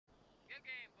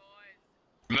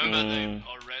Remember they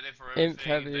are ready for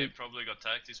everything, they probably got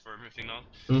tactics for everything now.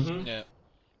 Yeah.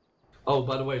 Oh,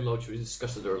 by the way, Loach, we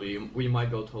discussed it earlier, we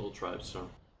might go total tribes, so...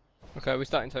 Okay, we're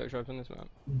starting total tribes on this map.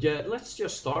 Yeah, let's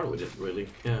just start with it, really,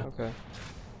 yeah. Okay.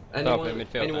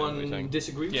 Anyone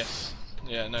disagrees? Yes.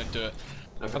 Yeah, no, do it.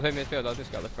 Okay. I'll play midfield, I'll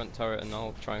just get the front turret and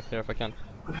I'll try and clear if I can.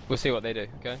 We'll see what they do,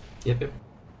 okay? Yep.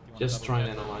 Just try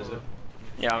and analyze it.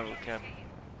 Yeah, I will cap.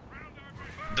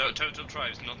 Total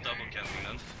tribes, not double camping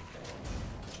then.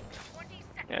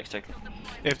 Yeah, exactly.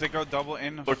 If they go double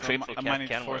in, or triple I might need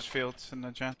can force work. fields in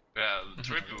the gen. Yeah,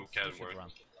 triple can work.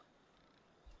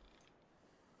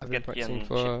 I've been Get practicing the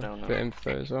for down bit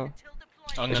info as well.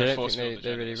 I'm Which I gonna don't force think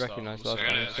they really recognise last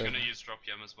time. I'm gonna use drop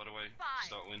yamas by the way, to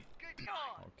start win.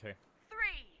 Okay.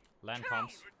 Land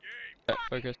comms. Yeah,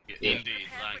 focus. Yeah, indeed,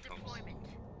 land comms.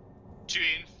 2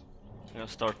 inf. I'm gonna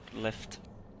start left.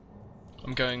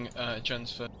 I'm going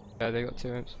gens for. Yeah, they got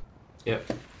 2 imps.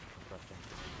 Yep.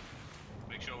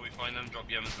 Make sure we find them, drop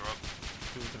yamas are up.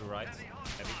 2 to the right.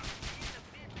 Heavy.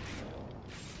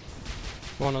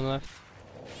 1 on the left.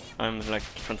 I'm like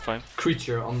front 5.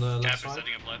 Creature on the left Cap is side.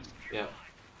 setting up left. Yeah.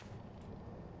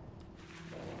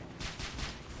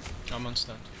 I'm on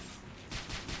stand.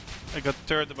 I got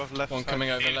turret above left. One side. coming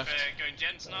over Inf, left. going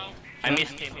gens now. I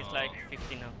missed him, he's like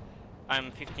 15 now.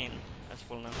 I'm 15 as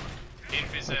full now.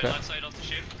 Inf is Okay. left side of the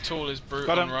ship. Tool is brute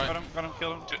Got on him, right. got him,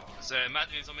 killed him.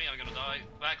 Martin is on me, I'm gonna die.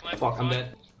 Back left. Fuck, I'm 5,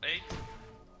 dead.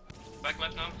 8. Back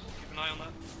left now, keep an eye on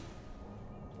that.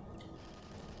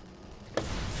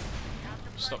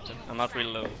 Stopped him. I'm not really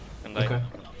low. And I Okay.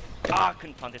 I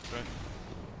couldn't punt it through.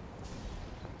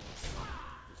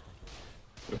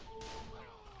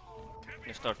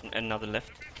 You start another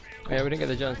left. Oh, yeah, we didn't get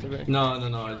the gens, did we? No,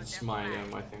 it's my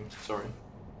my thing. Sorry.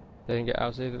 They didn't get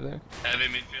ours either though. Heavy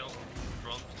midfield.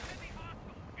 Front.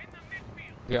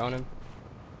 Get on him.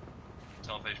 It's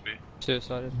half HP.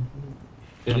 Suicided.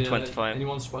 I'm 25.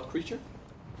 Anyone spot creature?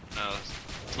 No,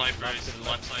 sniper is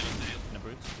left side of the hill. In a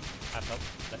brute. Half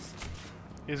health. Less.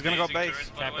 He's gonna go Using base.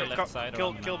 turret, by the Capper way. left side. Kill, or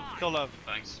on kill, the kill love.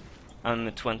 Thanks. I'm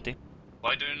 20.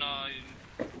 Why don't I...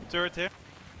 Turret here.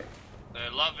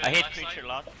 Love is I hit left creature side. a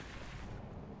lot.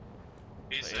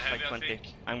 He's So it's heavy, like 20. I think.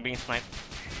 I'm being sniped.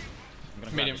 I'm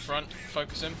gonna Medium grab front.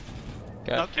 Focus him.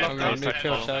 Okay, Not I'm gonna left,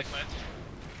 midfield Back Shad. left.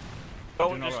 Oh,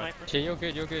 doing you're alright. sniper.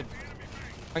 Gee, you're good.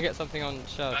 I get something on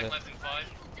Shad Back here. left in 5.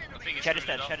 I think it's Chad is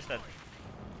screwed dead, up. Chad is dead.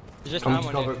 There's just Coming to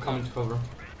ammo cover, here. coming to cover.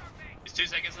 It's 2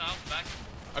 seconds now, back.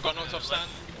 I got knocked off stand.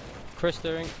 Chris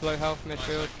doing low health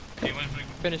midfield. He went for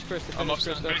Finish Chris, I'm finish off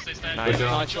Chris. stand. there. Chris, they stand. Nice. Good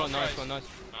job. Nice one, nice one, nice.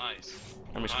 Nice.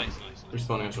 I'm Nice, responding. nice.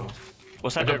 Responding as well.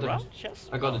 Was that I a got the- rush? Yes.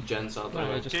 I got the gens out No,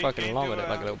 there. just fucking along with it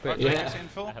like a little bitch. Yeah.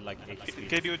 Info? I had like 8 speed.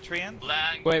 Can you do a tree in?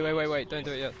 Lang. Wait, don't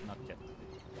do it yet. Not yet.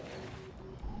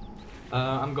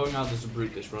 I'm going out as a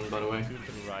brute this run, by the way. 2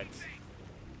 to the right.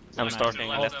 I'm starting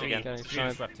left left still. again. Okay, 3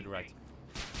 snipe. strap to the right.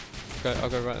 Okay, I'll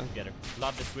go right then. Together.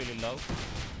 Love is really low.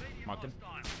 Mark them.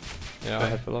 Yeah, I'll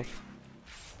head for love.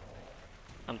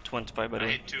 I'm 25 by the I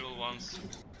way. hit Tool once.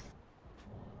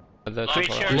 They're Love too is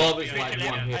far. sure. Love is Creature like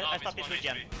left. one hit. I Love stopped is this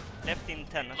 1 regen. HP. Left in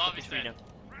 10. I Love stopped is this 10. regen.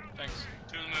 Thanks.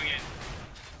 Tool moving in.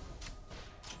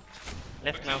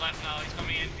 Left Look to now. left now, he's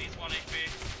coming in. He's 1 HP.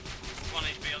 He's 1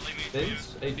 HP, I'll leave it to you.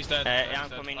 Days? 8. He's dead. Yeah, He's I'm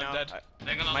dead. coming I'm now. dead.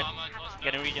 They're gonna Might llama close now.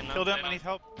 Get a regen now. Kill them, I need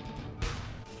help.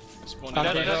 Spawned I'm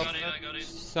dead. dead. I got it, I got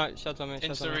it. Shad's on me,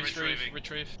 Shad's Insta on me. retrieve. Retrieving.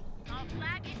 Retrieve.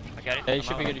 I got it. Yeah, you I'm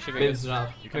should be out. good, you should be good. Days is out.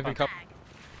 Moving cup.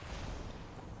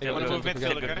 Yeah, Wanna good, move good,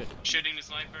 midfield, good, okay? good. Shooting the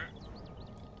sniper.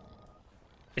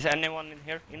 Is anyone in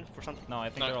here in for something? No, I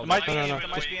think No. they're all Might dead. be No, in, no, there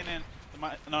no. might be an in.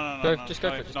 No, Go- no. just go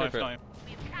no, for it, just no, go for it. no.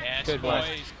 Yes, Good boys.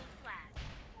 boy.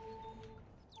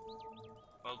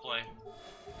 Well played.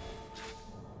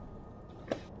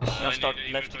 I'll start need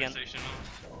a left again. station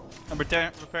now. I'm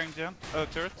repairing gen.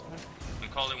 Turret. I'm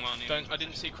calling one. I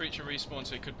didn't see creature respawn,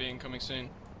 so it could be incoming soon.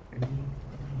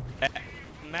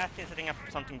 Matt is setting up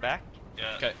something back.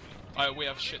 Yeah. Okay. We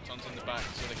have shit tons in the back,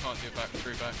 so they can't do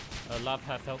through back. Love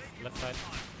half health. Left side.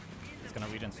 It's gonna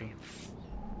regen soon.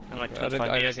 I'm like I didn't- 25.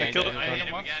 I Yes, didn't I killed hit him. him I hit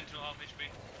him again to half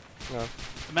HP. No.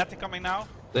 The Matty coming now.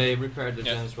 They repaired the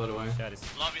Yeah. gens, by the way. Chad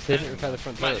is. Love is They 10. didn't repair the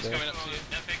front Matt turret is though. coming up to you.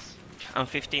 Netflix. I'm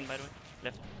 15 by the way.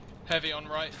 Left. Heavy on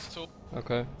right. It's tall.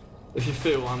 Okay. If you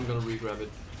fail, I'm gonna re-grab it.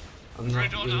 I'm not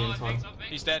Right on really now, in I think time. something.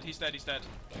 He's dead. He's dead. Nice.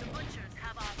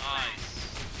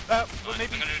 Well, Nice,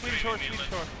 maybe I'm gonna Swedish retrieve shore, me, Swedish like-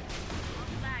 shore.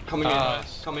 Coming in, Ah.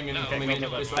 coming in, No. coming in.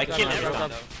 Okay, This I right killed now. everyone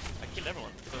grab. though. I killed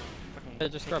everyone. So Yeah,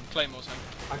 fucking. just grab. Claymores him.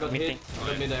 I got Meeting. hit. I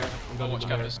got mid-air. I'm I'll gonna watch do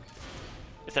Captors.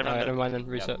 Is everyone Alright, dead? never mind then,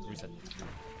 reset. Yeah, reset.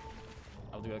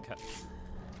 I'll do a cut.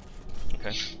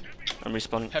 Okay. I'm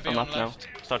respawning. Heavy I'm on up now. left.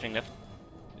 Starting left.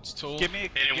 It's tall. Give me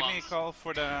Hit him a once. call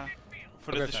for the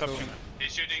for the Okay, disruption.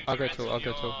 He's shooting I'll go turrets too, on I'll go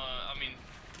your, too. I mean,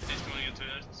 he's coming into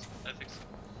turrets, ethics.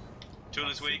 Tool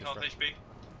is weak, half HP.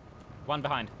 One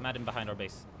behind. Madden behind our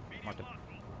base. Mark it.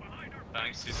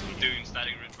 Thanks, he's doing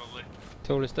static route probably.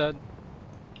 Tool is dead.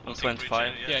 On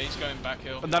 25. Yeah, he's going back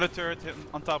hill. Another turret hit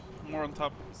on top, more on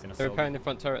top. He's in a They're cell. repairing the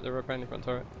front turret, they're repairing the front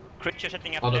turret. Creature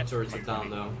setting up Other left turrets are down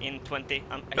though. in 20.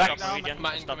 I Back stop down, region.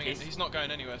 Martin Stop coming in. this. He's not going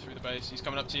anywhere through the base. He's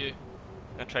coming up to you.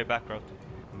 I'm gonna try back route.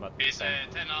 But He's 10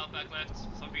 out, back left,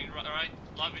 something right.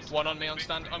 Love is One on me on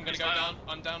stand. I'm gonna go down.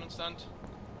 I'm down on stand.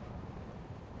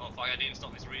 Oh fuck, I didn't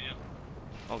stop his radio.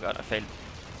 Oh god, I failed.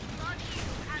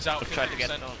 He's out. I'll try to get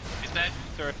 50%. down. He's dead.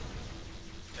 Turret.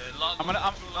 Love,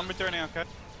 I'm returning, okay?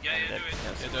 Yeah, I'm do dead. it.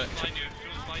 Yes. Yeah, do it. Find you,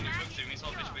 find you, focus him, he's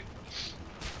half HP.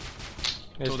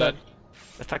 He's Tool dead. dead.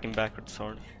 Attacking backwards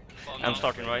hard. Oh, I'm no.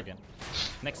 starting right. again.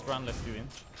 Next run, let's do in.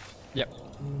 Yep.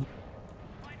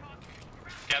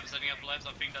 Cap setting up left,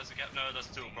 I think that's a cap. No, that's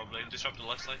two probably. Disrupt the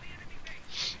left side.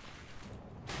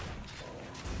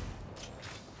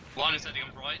 One is setting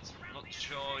up right. Not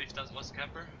sure if that was a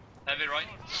capper. Heavy right.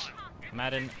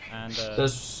 Madden and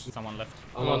There's someone left.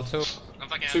 I'm on two. I'm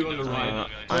fucking Two having on the no time right. now,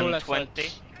 guys. Two I'm left side. 20.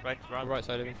 Right round. Right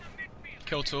side of him.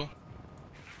 Kill tool.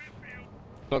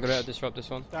 Not gonna disrupt this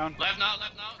one. Down. Left now,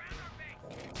 left now.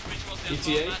 Breach was the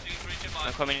ETA? left, doing breach in I'm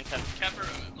five. coming in 10. Capper,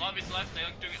 love is left, they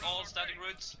are doing all static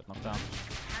routes. But not down.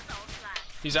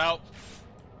 He's out.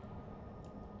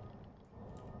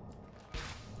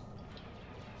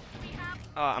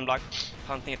 Oh, I'm like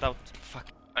hunting it out. Fuck.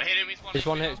 I hit him, he's one He's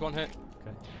one HP hit, now. he's one hit.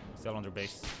 Okay. Still on their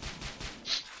base.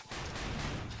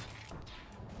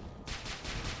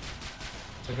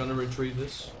 they're gonna retrieve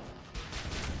this.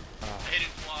 I hit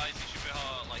him twice, he should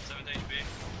be like 70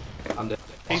 HP. I'm dead.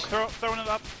 He's throwing it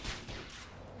up.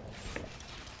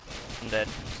 I'm dead.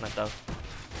 Sniped out.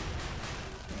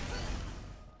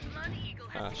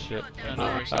 Ah shit. Yeah, no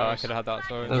worries, no I worries. could have had that,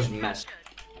 sorry. That was a mess.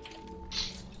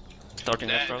 Starting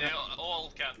left route. They're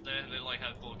all capped there, they like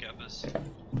have full cappers.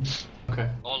 Okay.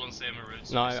 All on same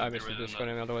routes. No, so I they missed the really disc on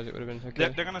him, otherwise it would have been They're,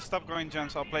 okay. they're gonna stop going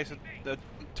gens. I'll place the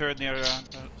turret near the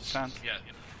stand. Yeah.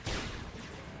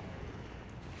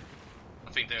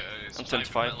 I think they're I'm sniping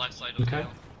 25. that left side of the Okay.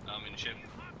 hill. In the ship.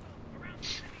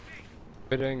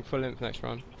 We're doing full inf next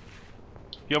round.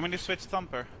 You want me to switch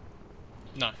Thumper?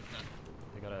 No, no.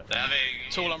 They got They're a. having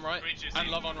Tool on right. breaches And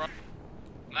in- love on right.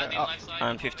 Matt in left side.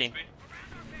 I'm half 15. HP.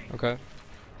 Okay.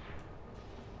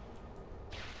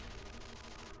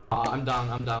 I'm down.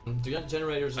 The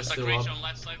generators are There's a still breach up. on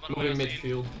left side, by the way. Moving I've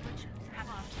seen. midfield.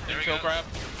 There we Kill go. grab.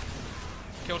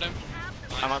 Killed him.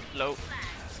 Nice. I'm out low.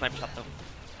 Sniper shot though.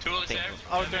 Tool is Think.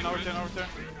 there. Overturn.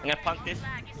 I'm gonna punk this.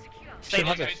 Stay Should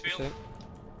there. have it. Straight field.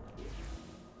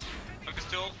 Focus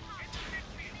tool.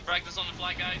 Practice on the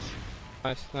flag, guys.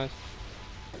 Nice, nice.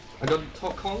 I got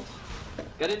top count.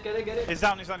 Get it. He's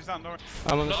down. Don't worry.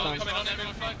 I'm on the No, stand. coming on Everyone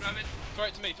everyone. flag, grab it. Throw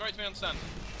it to me on stand.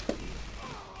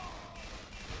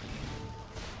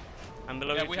 I'm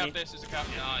below Yeah, you. we have this as a cap.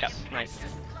 Nice. Yeah, nice.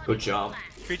 Good job.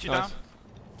 Creature Nice. down.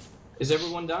 Is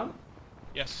everyone down?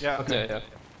 Yes. Yeah. Okay. Yeah,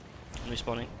 I'm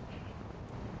respawning.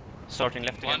 Starting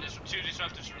left One, again. two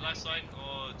disruptors from left side,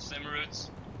 or same routes.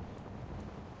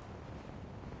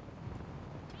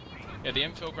 Yeah, the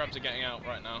infill grabs are getting out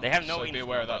right now. They have no so be infill,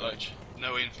 aware of that, by the way. Loach.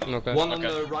 No info. yeah. Okay. One on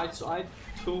Okay. the right side.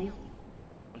 Two.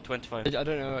 I'm 25. I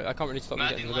don't know, I can't really stop them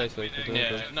Matt getting in to the base left, though. we because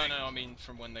know. they're Yeah, no, I mean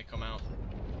from when they come out.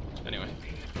 Anyway.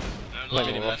 No, Like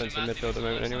no, more Matt offensive in midfield at the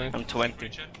moment left anyway. side. I'm 20.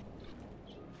 Creature.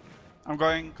 I'm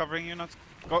going, covering you. Nuts.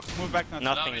 Go, move back. Nuts.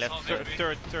 Nothing Love is left. half HP.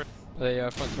 Turret.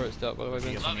 The front turret's still up by the way,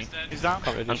 Vince. Love is dead. He's down.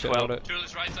 Can't really do I'm shit 12. about it. Tool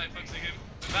is right side, focusing him.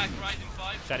 Back right in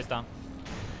 5. Chat is down.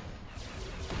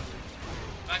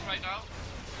 Back right now.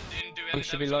 Didn't do One any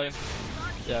should be damage low. on him.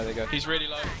 Yeah, there you go. He's really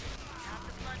low.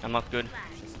 I'm not good.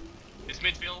 It's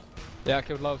midfield. Yeah, I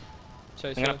killed Love.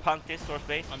 Chase I'm gonna her. punk this towards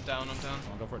base. I'm down. Someone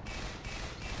go for it.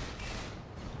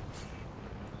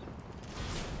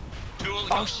 Tool.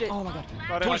 Oh shit! Oh my god.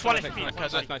 Got it. Tool's one Nice, HP.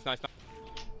 nice, nice, nice.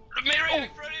 Mirror,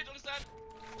 throw it, understand?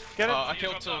 Get it. I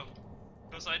killed Tool.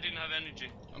 Because I didn't have energy.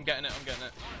 I'm getting it.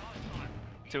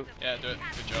 Two. Yeah, do it.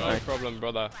 Good No job. problem,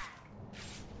 brother.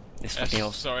 This Yes, fucking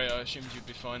else. sorry, I assumed you'd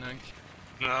be fine, Hank.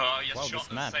 No, I just Wow, shot this at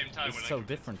the map same time is when so I...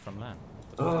 different from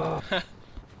LAN.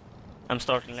 I'm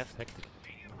starting left. Hectic.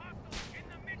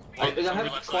 I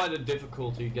have quite a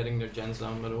difficulty getting their gens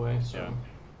down, by the way. So. Yeah.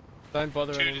 Don't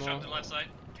bother Two anymore. disrupt the left side.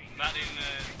 Matt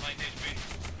in light HP.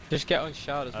 Just get on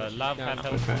shout as much as you Love can. have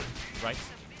health. Okay. Right.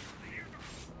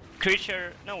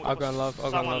 Creature. No, it I'll go was on love,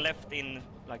 I'll go on someone love. left in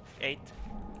like 8.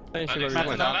 I think she Matt got is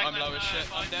rewind. down. I'm low as shit.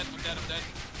 I'm dead.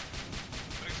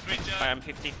 Focus creature. I am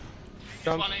 50.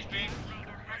 Jump. 1 HP.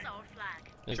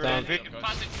 He's Sure. down. Vic.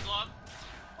 Pass it to glove.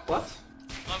 What?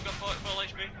 I've got full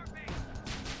HP.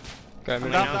 Okay, I'm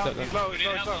I'm gonna down, use down. it then. He's low, We he's need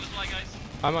low, help he's low. on the fly, guys.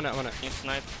 I'm on it, I'm on it. You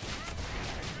snipe.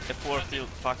 The 4 field,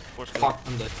 fuck, 4 field. Fuck,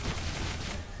 I'm dead.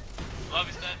 Love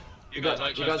is dead. You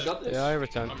guys got this? Yeah, I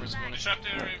returned. I'm respawning. Disruptor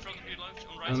in front of you, Lodge,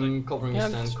 on right side. I'm covering Yeah, the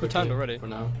I'm stand just returned quickly already. for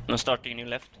now. I'm starting new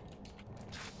left.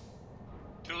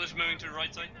 Tool is moving to the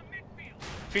right side.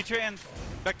 Feature in.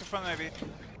 Back to front maybe.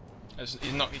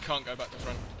 He can't go back to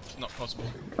front. It's not possible.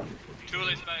 Tool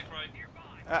is back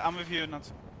right. I'm with you, not.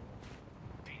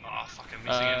 Oh, fuck, I'm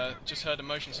missing him. Just heard a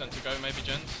motion sensor go, maybe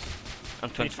gens? I'm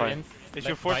Creature 25. in. Is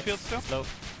your Left, force right, field still? Slow.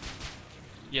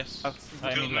 Yes.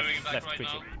 I Tool mean moving back left right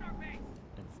creature. now.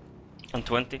 I'm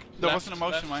 20. There Left, wasn't a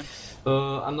motion line.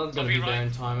 I'm not gonna Copy be there right.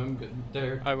 in time. I'm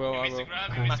there. I will, You I missed will. the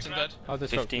grab, Okay. you missed Matt the and grab. dead. I'll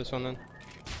disrupt 50. this one then.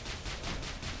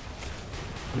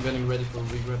 I'm getting ready for a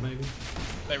regrab maybe.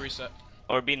 They reset.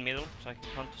 Or be in middle, so I can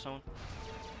hunt someone.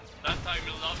 That time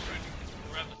you'll love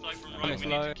to grab the flag from right. It's We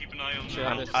need low. to keep an eye on Sure,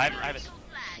 the this- I have it.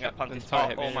 Yeah, punt Then it. tie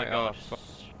hit me Oh my anyway. Oh, gosh. fuck.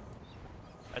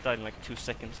 I died in like 2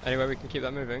 seconds. Anyway, we can keep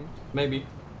that moving. Maybe.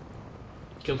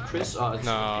 Killed Chris? Oh, it's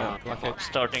No, yeah. lucky.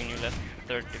 Starting new left,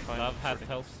 35. Love half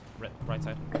health. Right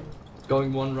side.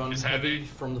 Going one run It's heavy heavy.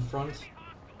 from the front.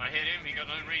 I hit him, he got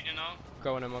no region now.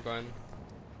 Go on him, I'll go in.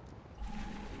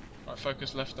 Right,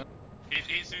 focus left then.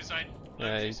 He's suicide.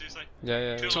 Yeah, He's he- suicide. Yeah,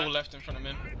 yeah. Two Tool left. left in front of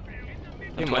him.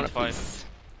 I'm 25.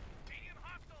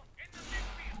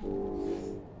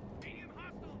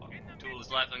 Tool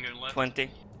is left, I'm going left. 20.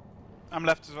 I'm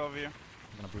left as well with you. I'm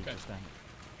gonna brute Okay. this stand.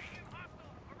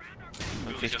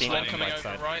 Tool is 15. just One sliding coming back. over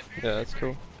side. right. Yeah, that's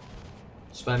cool.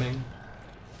 Spamming.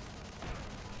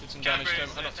 Did some damage to him.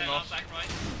 I knocked him off. Back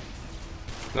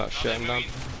right. Oh shit, I'm down.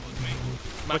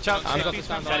 Watch out, I'm got CP the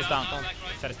stand Shut on. is down. Back right.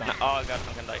 Shut is No, down. oh, I got it,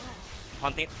 I'm gonna die.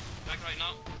 Hunting. Back right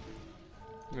now.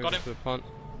 Move Got him. to the punt.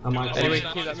 I might Anyway,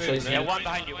 Chase keep that it. moving. Chase Yeah, it. one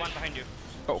behind you, one behind you.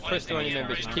 Oh, Crystal on your name,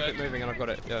 but just keep Back. it moving and I've got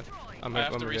it. Yeah, I'm I with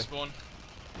have to one with you. respawn.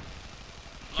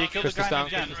 He killed the Crystal's guy down, in the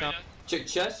gen. Crystal's down. Check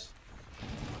chest.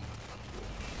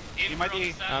 He might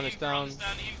be- Arm is down.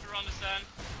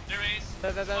 There is.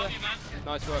 There. Love you, man.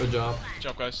 Nice work. Good job. Good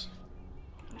job, guys.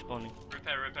 Respawning.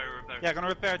 Repair. Yeah, gonna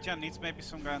repair gen. Needs maybe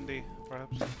some guy in D,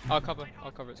 perhaps. I'll cover,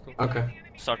 it's cool. Okay.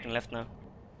 Starting left now.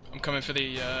 I'm coming for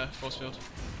the force field.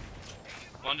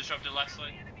 One disrupt the left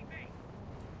side.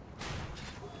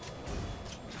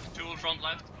 Tool front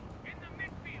left.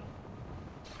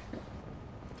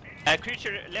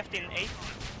 Creature left in 8.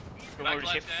 From Back over the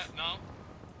left, ship. yeah, no.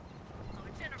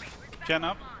 Gen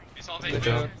up. He's all Good taken.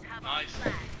 job. Nice.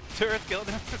 Turret killed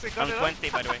him. He got I'm it up. 20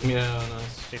 by the way. Yeah,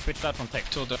 nice. They switched out from tech.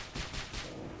 Tool done.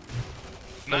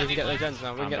 So we can get their gens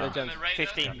now, we can get their I'm gens.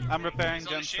 15. I'm repairing He's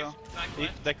on the gen still. shift. Back He,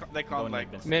 left. they can't Going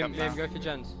like. mid. Mim, come now. go for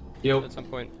gens. Yo. At some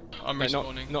point. I'm But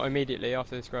respawning. not immediately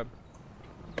after this grab.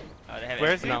 They have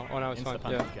Where it. is he? No, oh no, it's fine.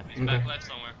 Insta Yeah. panic again. He's back Okay. left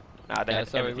somewhere. Nah, they Yeah, had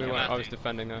sorry, everything. we weren't. I was Nothing.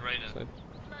 defending there. Right So.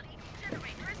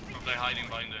 Probably hiding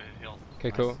behind the hill.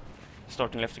 Okay, cool.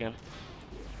 Starting left again.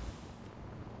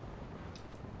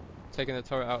 Taking the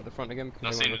turret out at the front again Not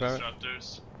because seeing they the want to repair it.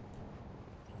 disruptors.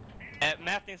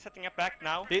 Martin's setting up back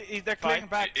now. They're clearing Fine.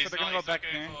 back, so It's they're gonna not- go it's back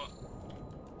okay here.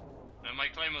 for- my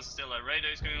claim was still a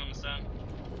radar is going on the stand.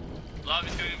 Love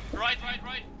is going right.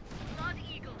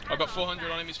 I've got 400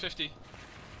 on him, he's 50.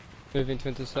 Moving to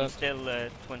I'm intercept. still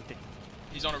 20.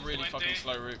 He's on a really 20. fucking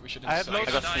slow route, we should I have intercept.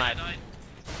 I got died, sniped. died.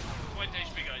 20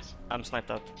 HP, guys. I'm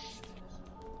sniped out.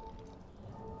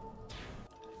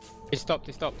 He stopped.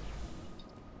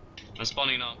 I'm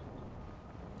spawning now.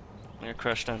 I'm gonna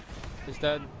crash down. He's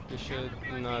dead. We should.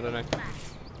 No, I don't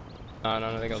know.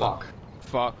 No, they got Fuck. that.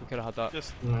 Fuck, we could have had that.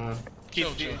 Just No. keep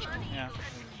Chill, the. chill. Yeah.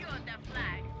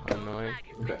 Annoying.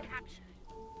 Okay.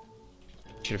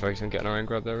 Should have focused on getting our own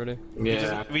grab there, really.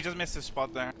 Yeah. We just missed a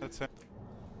spot there. That's it.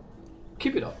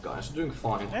 Keep it up, guys. You're doing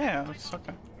fine. Yeah, it's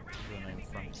okay. Doing in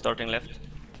front. Starting left.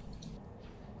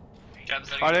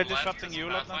 Gab's Are they left, disrupting it's you,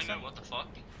 Pathfinder, Lieutenant? what the fuck?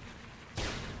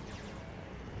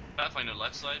 Pathfinder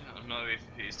left side, I don't know if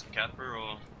he's the capper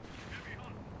or...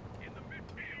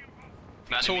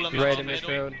 Matt Tool in and midfield. Raid in middle.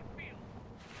 midfield.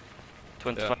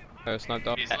 25. Oh, sniped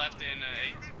up. He's left in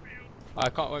 8. I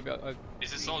can't wait. I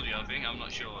He's a soldier, I think, I'm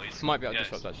not sure. He's... might be able to yes.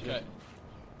 disrupt actually. Okay.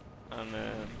 I'm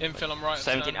Infill, I'm right.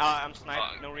 17. stand. Ah, I'm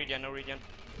sniped. Fuck. No regen, no regen.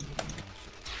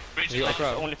 Bridge You got a left.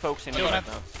 grab? Only focusing Kill on him.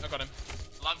 right now. I got him.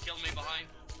 Love killed me behind.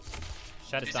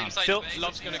 Shut is He's down. inside Still, the base,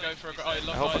 Love's he's gonna go inside- for a... he's Oh, inside- I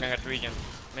Love hope I died. can get regen.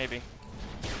 Maybe.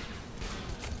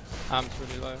 Amp's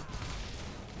really low.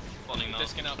 Spawning now.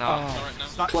 Disking out. No. Alright now.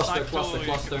 Cluster, Snipe cluster, tool, you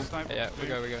cluster. can snipe. Yeah, we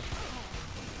go.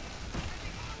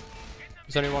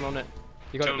 There's only one on it.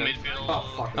 You got Two it. Ben. midfield.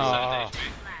 Oh, fuck. 70 Ah. HP.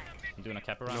 I'm doing a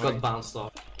cap around. Got bounced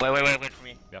off. Wait for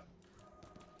me.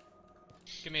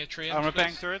 Give me a tree. I'm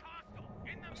repairing please. turret.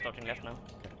 I'm starting left now.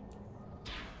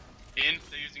 Inf,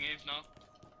 they're using Inf now.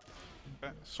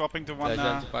 Okay. Swapping to one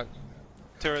Gen's back.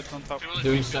 turret on top. Tool is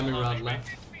Doing moving to the semi-round HP. left.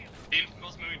 Inf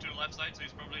was moving to the left side, so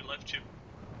he's probably left chip.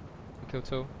 Kill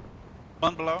tool.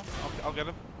 One below. I'll get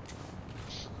him.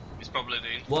 He's probably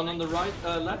the Inf. One on the right,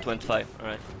 left. 25,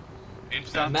 alright.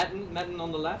 Inf's Down. dead. Madden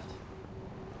on the left.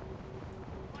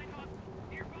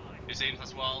 He's Inf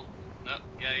as well. No,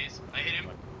 yeah, he's. I hit him.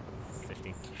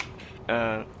 15.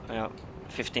 Yeah,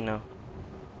 15 now.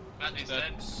 Madden's dead.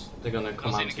 They're gonna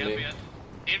come Not out seen to the camp me.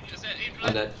 yet. Inf is dead. Inf I'm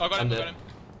left. dead. I got I'm him, I dead. got him.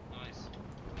 Nice.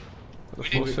 The We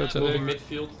force need field to to Moving the.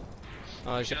 midfield.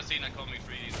 Oh, Should have seen that coming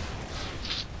free.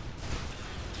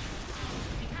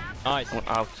 nice. I'm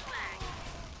out.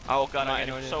 Oh god, Right, I'm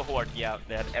getting anyone so hard. Yeah,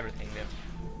 they had everything there.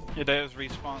 Yeah, there's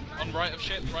respawn. On right of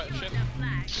ship, right of ship.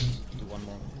 Do one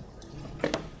more.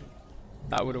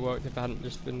 That would have worked if it hadn't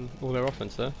just been all their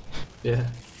offense there. Yeah.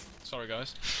 Sorry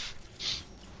guys.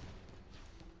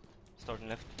 Starting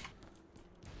left.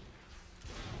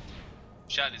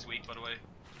 Shad is weak, by the way.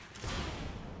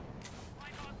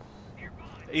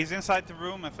 He's inside the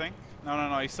room, I think.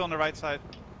 No, he's still on the right side.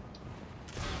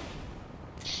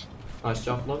 Nice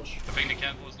job, Lodge. I think the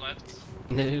camp was left.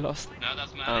 Nearly lost. No,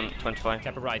 that's Maddie. 25.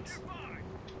 Kappa right.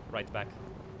 Right back.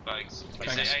 Thanks.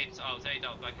 Thanks. It's 8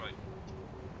 out, back right.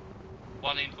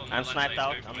 One in from the I'm left sniped side,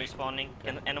 out, go I'm for me. respawning.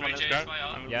 Can anyone else Rage grab? fire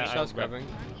out. Yeah, Shad's I'll grab.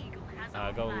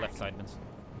 grabbing. Go left side, Vince.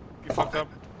 You fucked up.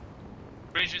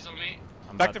 Bridge is on me.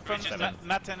 I'm Back about to front. 7.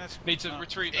 Nat in is. Need to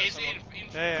retreat. He's someone. in.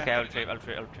 Yeah. Okay, I'll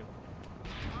retrieve.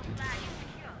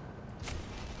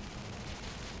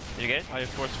 Did you get it? I have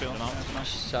force field. No.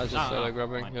 Shad's just No, solo no,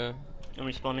 grabbing. fine. Yeah. I'm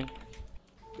respawning.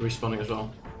 Respawning as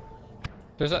well.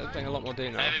 There's that thing a lot more D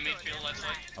now. Heavy midfield left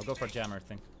side. I'll go for jammer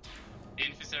thing.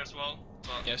 Inf is there as well.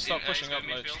 But Yeah, start pushing he's up,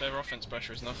 going Lodge. midfield. Their offense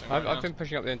pressure is nothing. Right I've now. been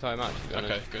pushing up the entire match. To be Okay,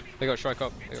 honest. good. They got strike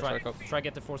up. They got Try, strike up. try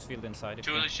get the force field inside. If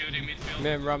you Tool can. is shooting midfield. Me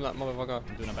and ram that motherfucker.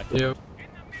 I'm doing a back. Yo.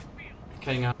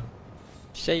 King out.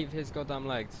 Shave his goddamn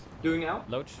legs. Doing out.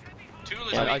 Loach. Tool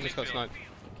is I weak just got midfield. sniped.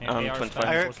 Okay, Um, AR 25. stand,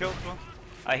 I force killed field. one.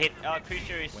 I hit.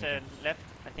 Creature is left.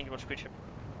 I think it was creature.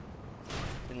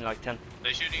 In like 10.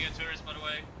 They're shooting at tourists, by the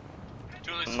way.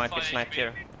 Tool is I might get 5 sniped HP.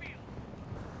 here.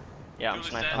 Yeah, I'm Tool is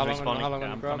sniped. dead. How I'm long? respawning. How long?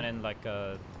 Yeah, I'm Grab? coming in like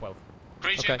 12.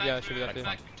 Creature Okay, back yeah, through, should be that too.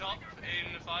 back top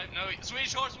in 5. No,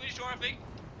 Swedish shore, I think.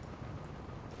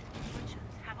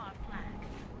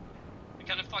 We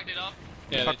kind of fucked it up.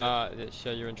 Yeah, they did.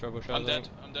 Yeah, you're in trouble, Shad. I'm dead.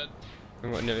 I'm dead. We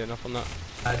got nearly enough on that.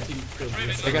 I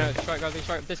think. They're gonna strike, guys.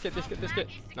 Strike. Biscuit.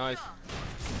 Nice.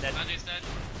 Dead. Maddie is dead.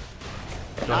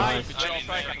 Nice. Good I job. mean,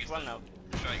 Strike yeah, up as well now.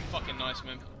 Strike. Fucking nice,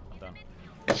 man. I'm done.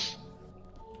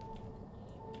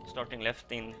 Starting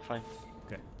left in 5.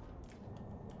 Okay.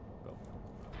 Go.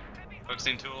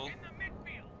 Focusing Tool.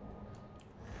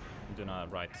 I'm doing a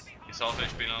right. He's half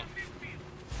HP now.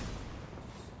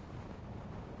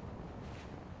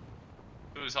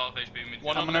 Tool is half HP midfield.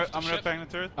 One I'm on left gonna of ship. repairing the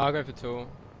turret. I'll go for tool.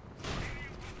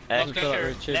 I Creature feel like we're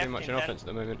achieving left much in in 10. offense at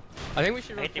the moment. I think we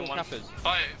should I run hit him 4 once. cappers.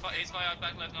 He's fire out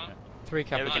back left now. 3 Yeah,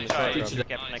 cappers we in can the try. side. Creature row.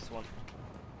 Cap Nice. next one.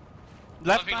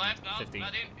 Left Nothing now. left now. 15.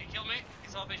 Maddie, he killed me.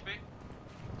 He's half HP.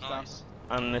 Down. Nice.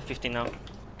 I'm 15 now.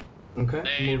 Okay.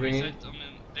 They Moving in. reset. I mean,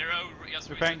 they're yes,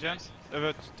 Repairing reset, gens.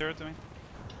 guys. Turret to me.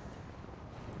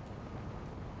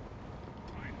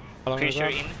 How long is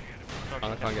Creature that? in.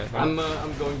 Oh, I can't get it. I'm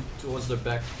going towards the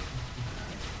back.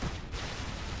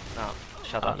 No,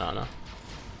 shut Oh, up. no.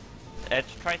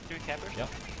 Try 3 cappers. Yep.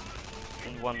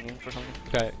 And 1 in for something.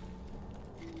 Okay.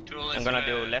 Tool I'm is, gonna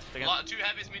do left again. 2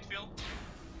 heavies midfield.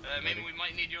 Maybe we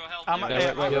might need your help. I'm,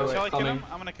 there. wait, shall I kill coming. him?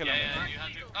 I'm gonna kill Yeah, him. you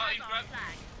have to. Oh, he's grabbed.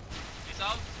 He's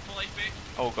out. Full HP.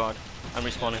 Oh god. I'm I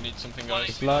respawning. need something, One guys.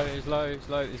 He's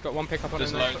low. He's got 1 pickup on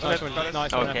There's him. loads. Nice one.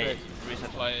 Nice one. Okay, Epic.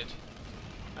 reset. Played.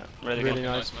 Ready Really to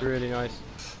go. nice. Nice, man. Really nice.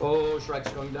 Oh,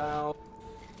 Shrike's going down.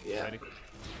 Yeah. Ready.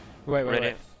 Wait.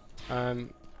 Ready.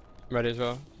 Ready as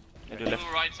well. I do Tool left.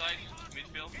 right side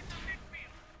midfield.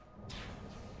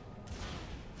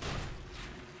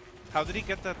 How did he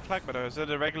get that flag, by the way? Is it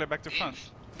a regular back to front?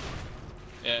 Inch.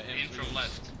 Yeah, In from he's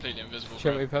left. completely invisible.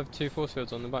 Shouldn't bro. we have 2 force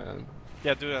fields on the back then?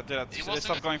 Yeah, do that. He They wasn't-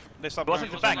 stopped going. They stopped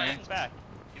Wasn't going. the wasn't back, left. it's back.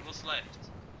 He was left.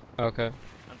 Okay.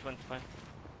 I'm 25.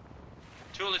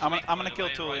 Tool is I'm weak, gonna by the kill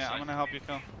way, Tool. right Yeah, I'm side. gonna help you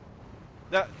kill.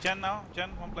 Yeah, Jen now. Jen,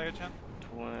 1 player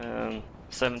Jen.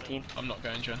 17. I'm not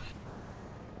going, Jen.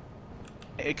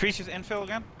 Creature's infill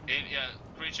again. Yeah,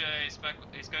 creature is back.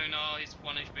 He's going now. He's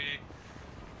 1 HP.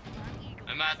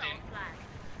 I'm Martin.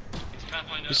 He's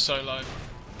Pathfinder. He's so low.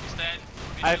 He's dead.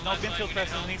 I have no Midfield left midfield side, we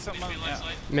presence, help. need someone- Midfield left yeah.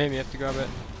 side. Maybe you have to grab it.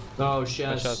 Oh,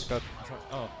 Shad's Shaz. got.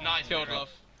 Oh, Nice. Killed bro. love.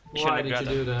 Why did you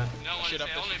do that? No one is Should there.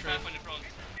 have Only this retrieve. Pathfinder front.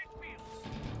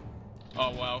 Oh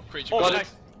wow, creature. Oh, got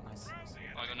nice. it. nice.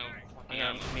 I got no.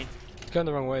 Yeah, me. It's going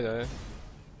the wrong way though.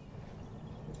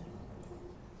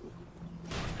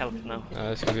 Help now.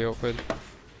 It's gonna be awkward.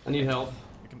 I need help.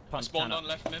 You can punch Spawned Tana on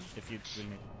left mid. if you will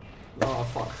need. Oh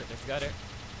fuck. There's a guy there.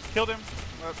 Killed him.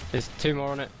 There's 2 more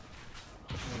on it.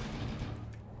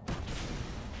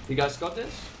 You guys got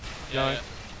this? Yeah, No. yeah.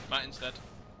 Martin's dead.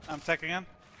 I'm taking him.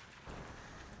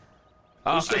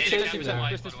 Ah, still I hit the chasing cabin there.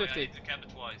 twice, Chris by the way. is I 50. hit the cabin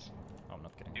twice. Oh, I'm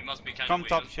not kidding. He must be kind Come of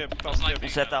top weak. ship. That's Top ship. sniping.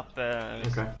 Set up.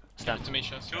 Okay. Stand. To me,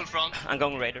 Chess. Two in front. I'm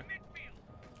going raider.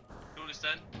 Tool is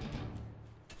dead.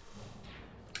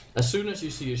 As soon as you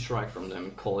see a strike from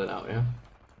them, call it out, yeah?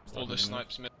 All the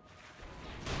snipes mid.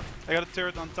 I got a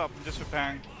turret on top. I'm just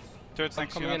repairing. Turret's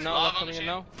next to Coming you. in now, Live left on coming the in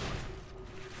ship. now.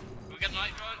 We get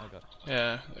night drone. Oh god.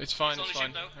 Yeah, it's fine, It's it's on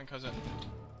fine. the ship, though. Hank has it.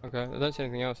 Okay, I don't see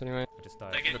anything else anyway. I just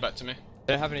died. Take Give it. it back to me.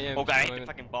 They don't have any aim. Oh, at the guy, the moment.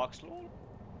 fucking box. Lol.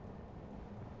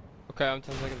 Okay, I'm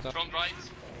 10 seconds up. Front right.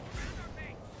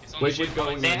 It's on Wait, the ship. we're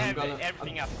going They in. have I'm gonna,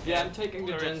 everything up. yeah, I'm taking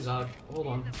the Turrets. gens out. Hold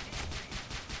on.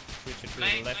 We should be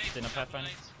Nate, left Nate, in a Nate, Pathfinder.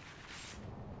 Nate.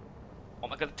 Oh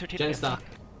my god, 13. Gens down.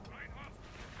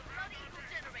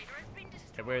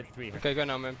 Okay, we're 3 here. Okay, go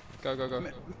now, man. Go, go, go.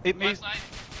 It me. Left side.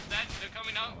 Dead. They're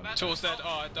coming out. Bad Tool's side. dead.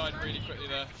 Oh, I died really quickly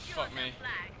there. Fuck me.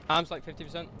 Arms like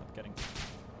 50%. Not getting.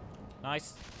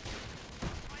 Nice.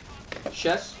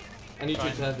 Chess, I need you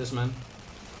Fine. to have this man.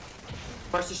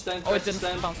 Press the stand, Oh, press it the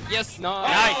didn't stand. bounce. Yes, no.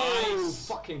 Oh,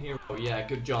 fucking hero. Yeah,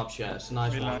 good job, Chess.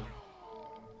 Nice Really one. nice.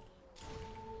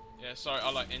 Yeah, sorry,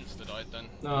 I like insta-died then.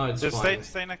 No, it's Just fine.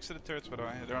 stay next to the turrets, by the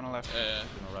way. They're on the left. Yeah.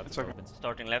 No right It's okay.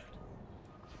 Starting left.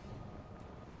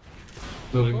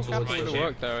 Moving Well, towards Captain would the have ship.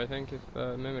 worked there, I think, if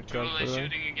Mimic Tool dropped. is But,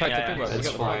 shooting again. Practical Yeah, work, we it's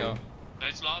got the point fine. now. No,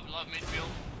 it's love midfield.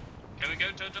 Can we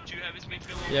go to two heavies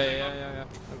midfield? Yeah.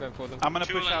 I'm going for them. I'm gonna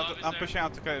Two push and out. love is I'm there. pushing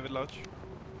out to David Lodge.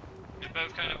 They're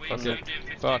both kind of weak. Fuck So it. we did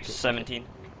 50. Fuck it. 17.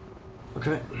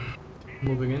 Okay.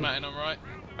 Moving in. Martin on right.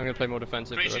 I'm gonna play more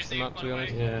defensive for the rest of the map, to be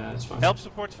honest. Yeah, it's fine. Help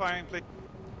support firing, please.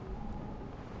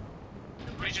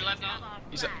 Reach your left now.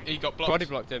 He got blocked. Body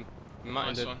blocked him. Martin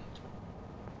Nice did. one.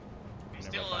 He's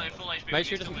still full HP. Make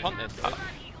sure he doesn't punt this.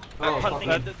 Oh, Hunting.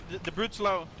 fucking. The brute's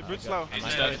low. The brute's low. He's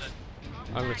Nice. dead.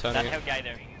 I'm That returning it. heavy guy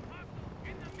there.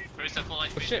 Where's that full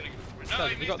HP? Oh shit! No, Chaz,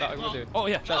 he you got missed that, it. I will do. Oh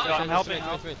yeah. Chaz, I'm helping.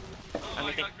 Oh I'm my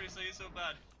meeting. god, Chris, you're so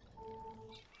bad.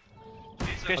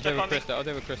 Chris, I'll do it with coming. Krista, I'll do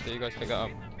it with Krista, you guys pick that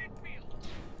up.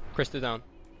 Krista down.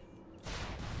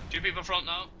 Two people front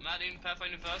now. Matt in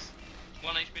Pathfinder first.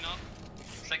 1 HP now.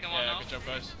 Second one Yeah, now. good job,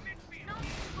 guys.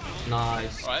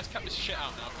 Nice. Alright, let's cap this shit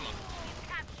out now, come on.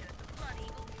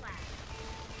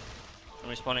 I'm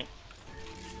respawning.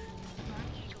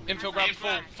 Infill grab, Aim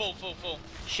full. flat.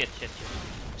 Shit.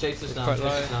 Chase is down, Quite Chase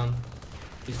low. is down.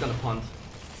 He's gonna punt.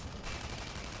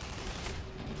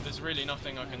 There's really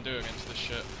nothing I can do against this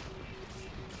shit.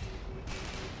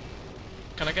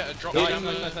 Can I get a drop Nice, down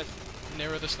nice.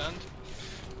 nearer the stand?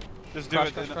 Just do Crash,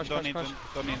 it. crash, crash, Don't need crash, them.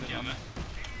 Don't need Yeah, them. man.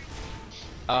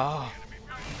 Ah.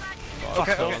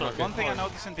 Okay, those okay. are One good. thing I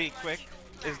noticed in D quick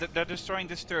is that they're destroying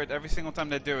this turret every single time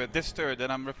they do it. This turret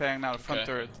that I'm repairing now, the front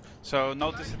Okay. turret. So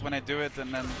notice it when I do it,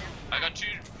 and then I got two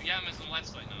Yamas on the left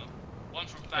side now. One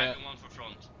for back Yeah. and one for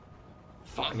front.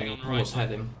 Fuck Nothing me, on the right almost side.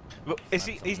 had him. Well, is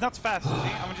he? He's not fast, is he?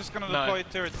 I'm just gonna No. deploy a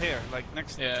turret here, like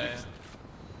next. Yeah, next.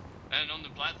 And on the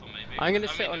platform maybe. I'm gonna I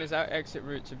sit mean, on his out exit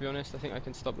route, to be honest. I think I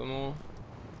can stop them all.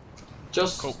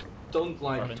 Just Cool. don't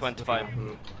like. 25.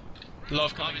 Mhm.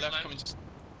 Love coming Obvious left, left. coming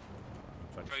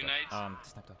Throw nades.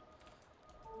 Sniped out.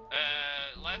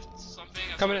 Left something.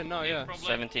 Coming in now, yeah. Probably,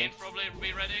 17. Probably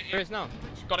be ready. Here he is now.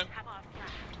 Got him.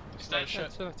 He's Slow dead.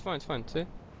 shit. Yeah, it's fine, see?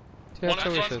 See One how at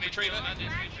chill front, this is. retreat. Matt is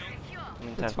mutual. I'm in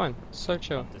It's 10. fine, it's so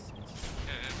chill. This.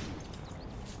 Yeah.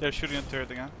 They're shooting a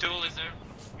turret again. Tool is there.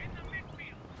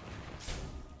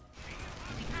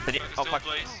 Did he? Oh Still fuck.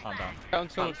 place. I'm down. Get on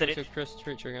tool Did it? to Chris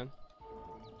Treacher again.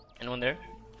 Anyone there?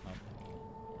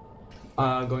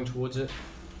 Going towards it.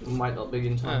 Might not be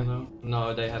in time though.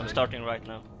 No, they I'm haven't. starting right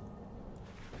now.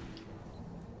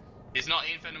 He's not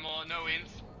inf anymore. No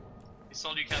inf. He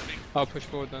saw you capping. I'll push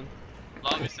forward then.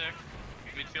 Love is there.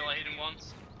 Midfield I hit him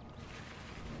once.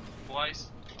 Twice.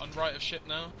 On right of ship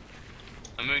now.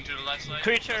 I'm moving to the left side.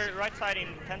 Creature right side in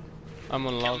 10. I'm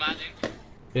on Kill love. Matt in.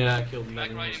 Yeah, I killed Back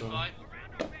Megan right in also. 5.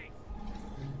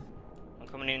 I'm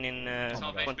coming in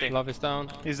not bad. 20. Love is down.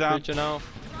 He's down. Creature now.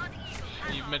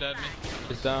 You mid-aired me.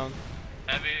 Is down.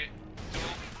 Heavy. Tool.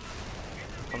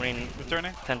 Coming in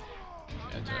Returning. 10.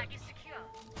 Yeah, do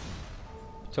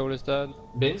it. Tool is dead.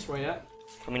 Bins, where you at?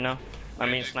 Coming now. I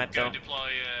mean snipe Go though. deploy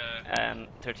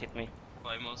Third hit me.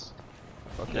 Plymouth.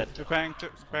 Fuck Dead. it.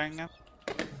 Repairing now.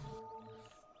 Yeah,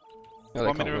 they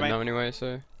Want me can't to win remain? now anyway,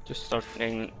 so just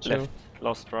Starting chill. left.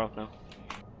 Lost route now.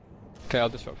 Okay, I'll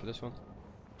disrupt for this one.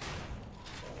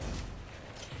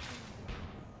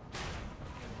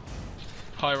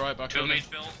 High right back 2 over. mid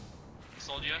build.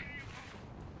 Soldier.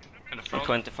 In the front.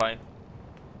 25.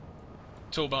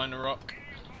 Tool behind the rock.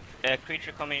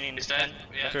 Creature coming in. He's dead. 10.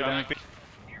 Yeah, Third enemy.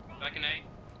 back in A.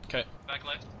 Okay. Back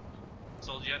left.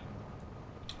 Soldier.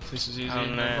 This is easy.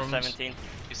 On no problems. 17.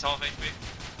 He's half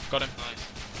HP. Got him.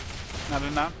 Nice.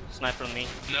 Another now. Sniper on me.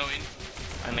 No in.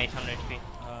 I'm 800 HP.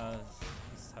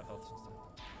 He's half health.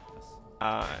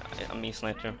 Yes. I'm me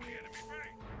sniper.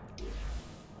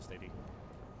 Steady.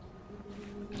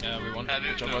 Yeah, we won.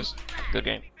 Good Job job. guys. Good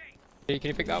game. Hey, can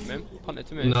you pick that up, man? Punt it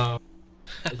to me. No.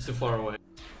 It's too far away.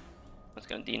 Let's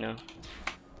go D now.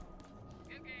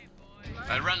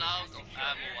 I ran out of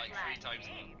ammo like 3 times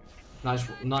now.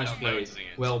 Nice Yeah, play. noticing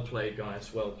it. Well played,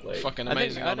 guys. Well played. Fucking I think,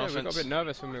 amazing I on know, we got a offense. bit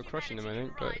nervous when we were crushing them, I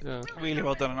think, but yeah. Really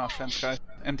well done on offense, guys.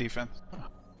 And defense.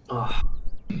 Ah.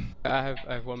 I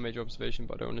have one major observation,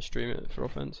 but I don't want to stream it for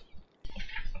offense.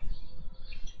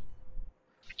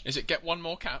 Is it get one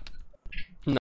more cap?